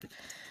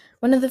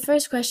One of the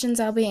first questions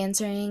I'll be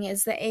answering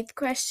is the eighth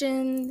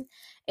question.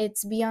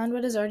 It's beyond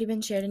what has already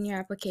been shared in your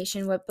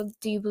application. What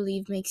do you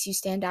believe makes you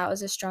stand out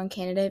as a strong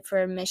candidate for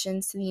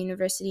admissions to the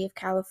University of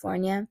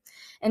California?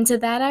 And to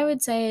that, I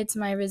would say it's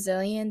my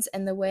resilience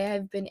and the way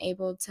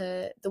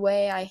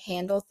I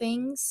handle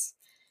things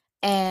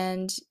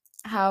and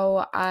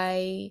how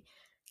I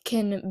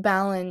can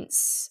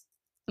balance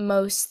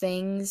most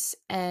things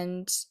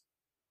and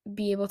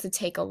be able to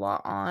take a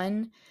lot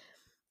on.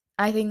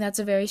 I think that's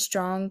a very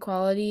strong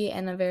quality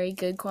and a very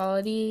good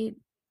quality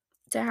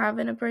to have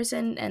in a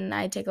person, and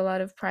I take a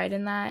lot of pride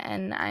in that,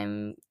 and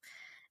I'm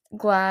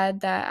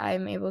glad that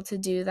I'm able to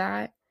do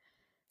that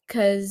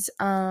cuz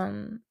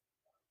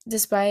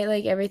despite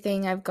like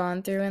everything I've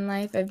gone through in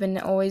life, I've been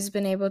always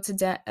been able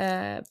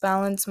to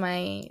balance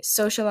my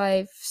social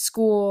life,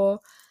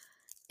 school,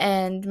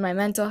 and my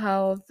mental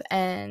health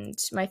and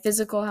my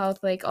physical health,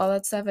 like all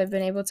that stuff. I've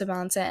been able to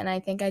balance it, and I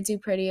think I do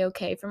pretty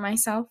okay for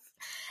myself.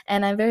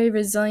 And I'm very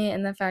resilient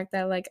in the fact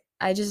that like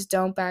I just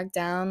don't back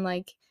down.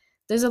 Like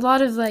there's a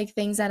lot of like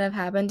things that have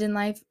happened in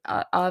life,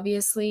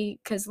 obviously,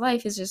 because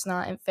life is just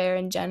not fair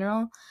in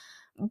general.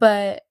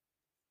 But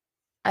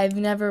I've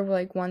never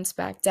like once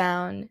backed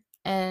down,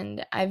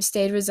 and I've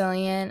stayed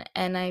resilient,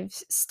 and I've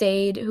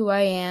stayed who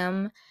I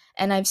am,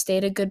 and I've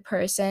stayed a good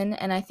person,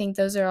 and I think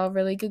those are all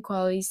really good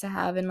qualities to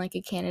have in like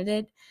a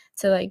candidate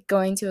to like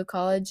going to a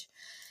college.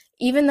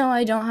 Even though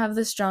I don't have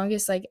the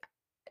strongest like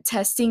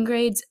testing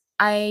grades,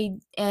 I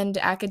and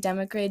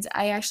academic grades,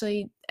 I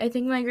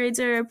think my grades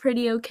are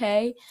pretty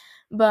okay,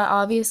 but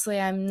obviously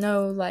I'm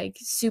no like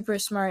super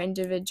smart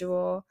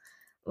individual.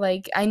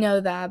 Like I know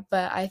that,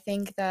 but I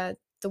think that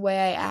the way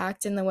I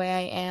act and the way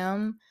I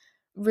am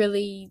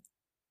really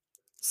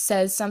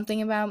says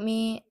something about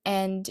me.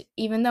 And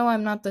even though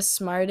I'm not the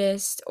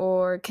smartest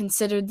or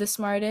considered the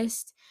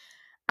smartest,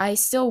 I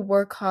still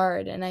work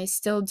hard and I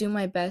still do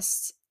my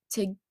best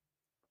to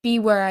be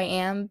where I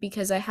am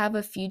because I have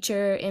a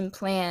future in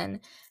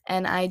plan,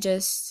 and I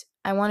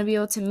want to be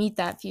able to meet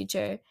that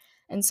future.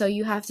 And so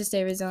you have to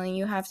stay resilient.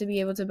 You have to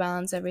be able to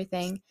balance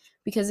everything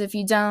because if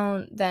you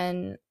don't,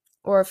 then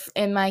or if,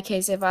 in my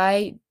case, if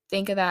I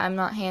think of that I'm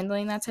not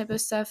handling that type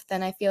of stuff,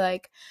 then I feel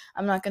like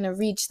I'm not going to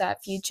reach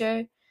that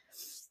future.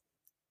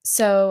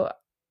 So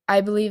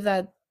I believe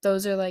that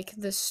those are like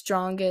the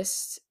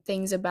strongest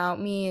things about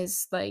me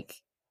is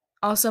like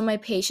also my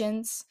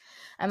patience.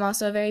 I'm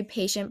also a very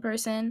patient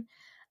person.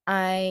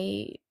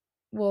 I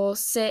will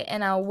sit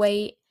and I'll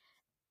wait,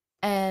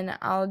 and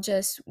I'll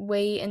just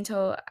wait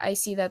until I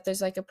see that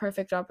there's like a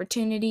perfect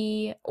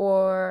opportunity,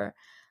 or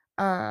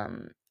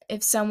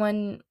if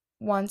someone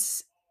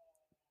wants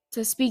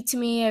to speak to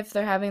me, if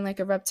they're having like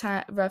a rough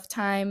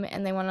time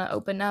and they want to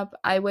open up,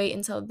 I wait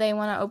until they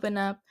want to open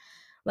up.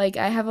 Like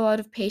I have a lot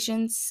of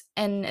patience,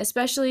 and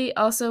especially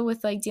also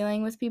with like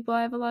dealing with people,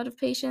 I have a lot of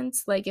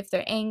patience. Like if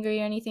they're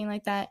angry or anything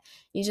like that,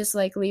 you just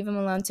like leave them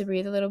alone to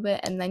breathe a little bit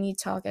and then you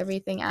talk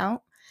everything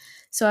out.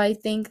 So I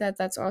think that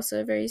that's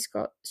also a very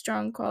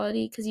strong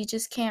quality because you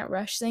just can't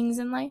rush things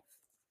in life.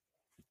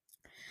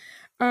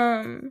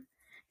 Um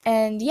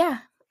and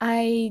yeah,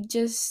 I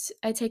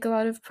take a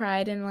lot of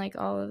pride in like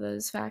all of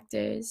those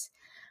factors.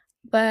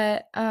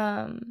 But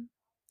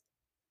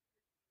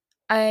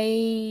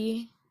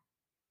I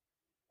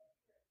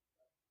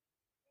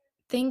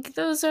think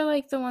those are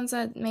like the ones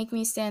that make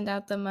me stand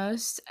out the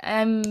most.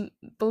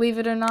 Believe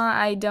it or not,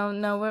 I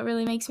don't know what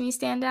really makes me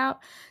stand out.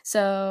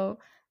 So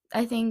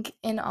I think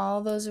in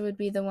all those would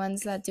be the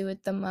ones that do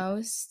it the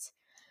most.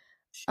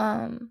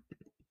 Um,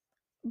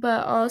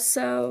 but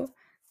also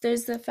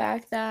there's the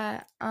fact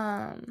that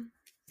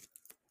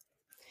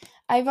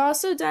I've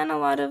also done a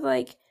lot of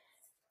like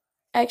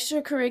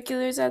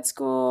extracurriculars at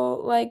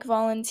school, like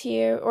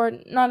volunteer, or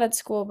not at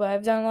school, but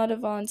I've done a lot of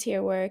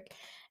volunteer work.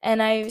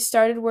 And I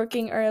started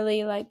working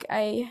early. Like,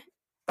 I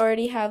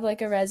already have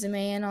like a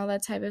resume and all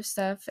that type of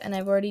stuff. And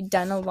I've already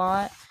done a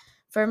lot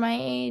for my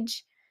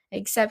age,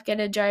 except get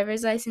a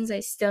driver's license. I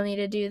still need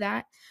to do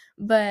that.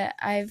 But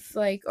I've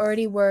like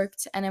already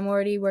worked, and I'm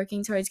already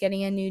working towards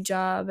getting a new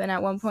job. And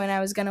at one point,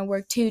 I was going to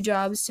work two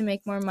jobs to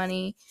make more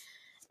money.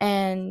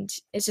 And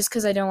it's just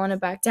because I don't want to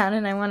back down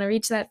and I want to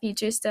reach that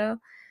future still.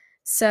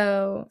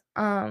 So,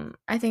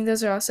 I think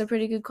those are also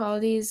pretty good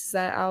qualities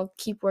that I'll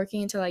keep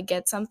working until I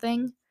get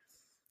something.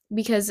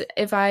 Because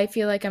if I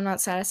feel like I'm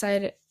not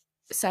satisfied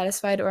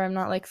or I'm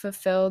not like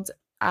fulfilled,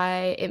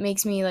 I it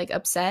makes me like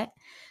upset.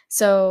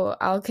 So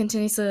I'll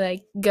continuously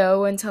like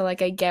go until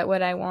like I get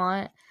what I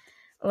want.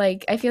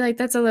 Like I feel like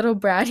that's a little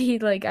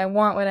bratty. Like I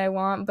want what I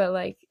want, but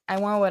like I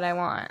want what I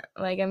want.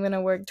 Like I'm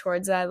gonna work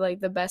towards that like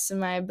the best of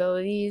my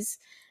abilities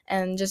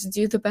and just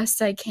do the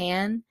best I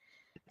can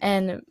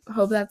and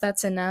hope that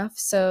that's enough.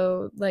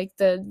 So, like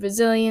the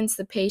resilience,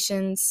 the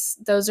patience,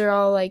 those are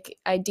all like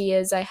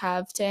ideas I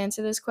have to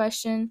answer this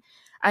question.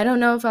 I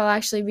don't know if I'll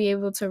actually be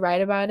able to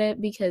write about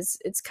it because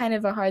it's kind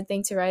of a hard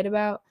thing to write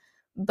about,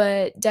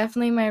 but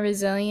definitely my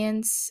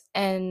resilience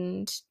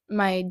and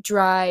my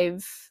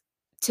drive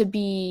to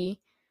be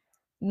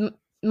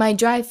my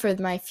drive for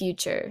my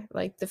future,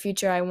 like the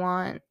future I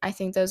want. I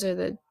think those are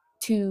the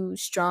two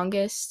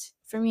strongest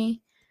for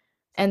me,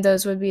 and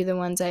those would be the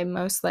ones I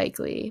most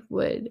likely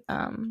would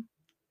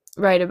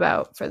write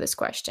about for this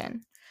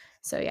question.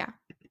 So yeah.